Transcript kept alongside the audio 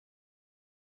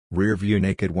Rear view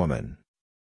naked woman.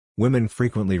 Women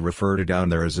frequently refer to down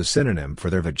there as a synonym for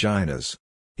their vaginas.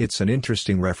 It's an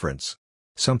interesting reference.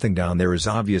 Something down there is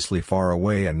obviously far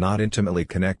away and not intimately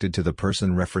connected to the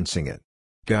person referencing it.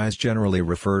 Guys generally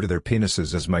refer to their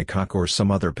penises as my cock or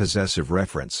some other possessive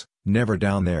reference, never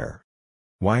down there.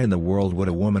 Why in the world would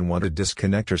a woman want to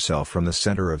disconnect herself from the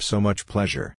center of so much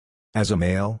pleasure? As a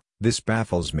male, this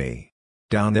baffles me.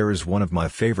 Down there is one of my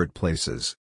favorite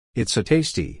places. It's a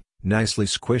tasty, nicely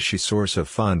squishy source of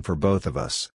fun for both of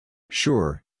us.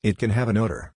 Sure, it can have an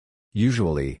odor.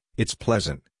 Usually, it's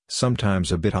pleasant,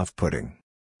 sometimes a bit off-putting.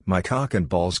 My cock and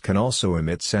balls can also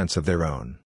emit scents of their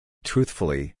own.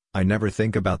 Truthfully, I never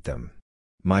think about them.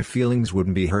 My feelings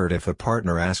wouldn't be hurt if a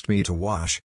partner asked me to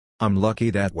wash. I'm lucky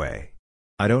that way.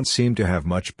 I don't seem to have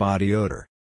much body odor.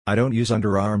 I don't use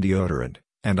underarm deodorant,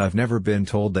 and I've never been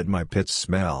told that my pits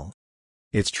smell.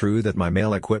 It's true that my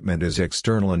male equipment is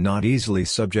external and not easily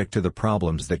subject to the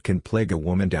problems that can plague a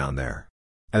woman down there.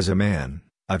 As a man,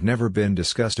 I've never been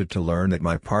disgusted to learn that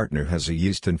my partner has a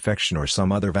yeast infection or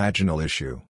some other vaginal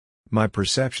issue. My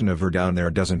perception of her down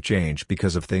there doesn't change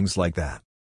because of things like that.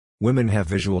 Women have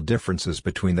visual differences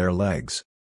between their legs.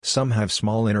 Some have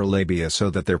small inner labia so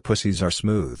that their pussies are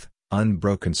smooth,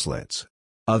 unbroken slits.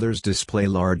 Others display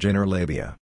large inner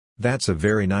labia. That's a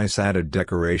very nice added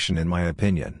decoration in my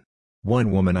opinion.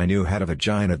 One woman I knew had a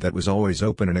vagina that was always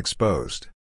open and exposed.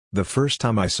 The first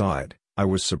time I saw it, I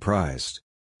was surprised.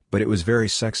 But it was very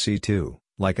sexy too,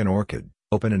 like an orchid,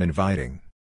 open and inviting.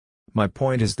 My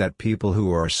point is that people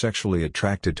who are sexually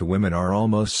attracted to women are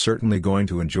almost certainly going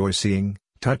to enjoy seeing,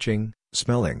 touching,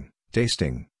 smelling,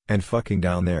 tasting, and fucking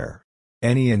down there.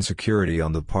 Any insecurity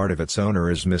on the part of its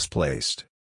owner is misplaced.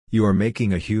 You are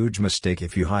making a huge mistake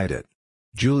if you hide it.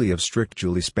 Julie of Strict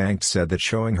Julie Spanked said that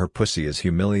showing her pussy is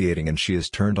humiliating and she is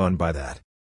turned on by that.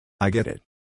 I get it.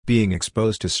 Being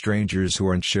exposed to strangers who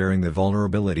aren't sharing the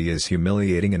vulnerability is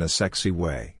humiliating in a sexy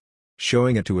way.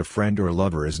 Showing it to a friend or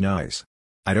lover is nice.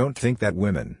 I don't think that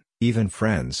women, even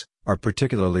friends, are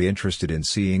particularly interested in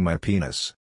seeing my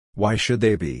penis. Why should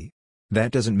they be?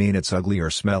 That doesn't mean it's ugly or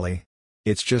smelly.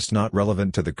 It's just not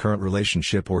relevant to the current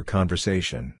relationship or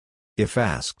conversation. If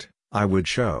asked, I would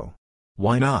show.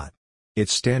 Why not?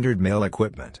 It's standard male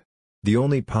equipment. The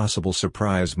only possible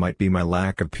surprise might be my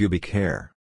lack of pubic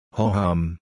hair.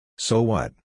 Ho-hum. So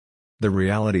what? The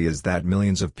reality is that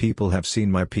millions of people have seen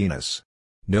my penis.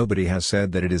 Nobody has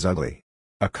said that it is ugly.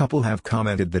 A couple have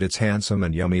commented that it's handsome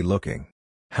and yummy looking.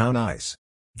 How nice.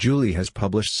 Julie has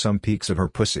published some pics of her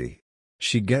pussy.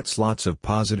 She gets lots of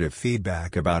positive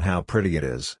feedback about how pretty it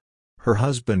is. Her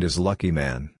husband is lucky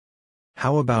man.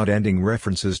 How about ending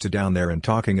references to down there and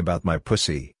talking about my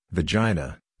pussy,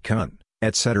 vagina, cunt,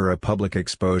 etc. Public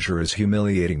exposure is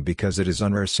humiliating because it is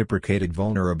unreciprocated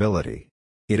vulnerability.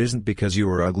 It isn't because you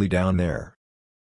are ugly down there.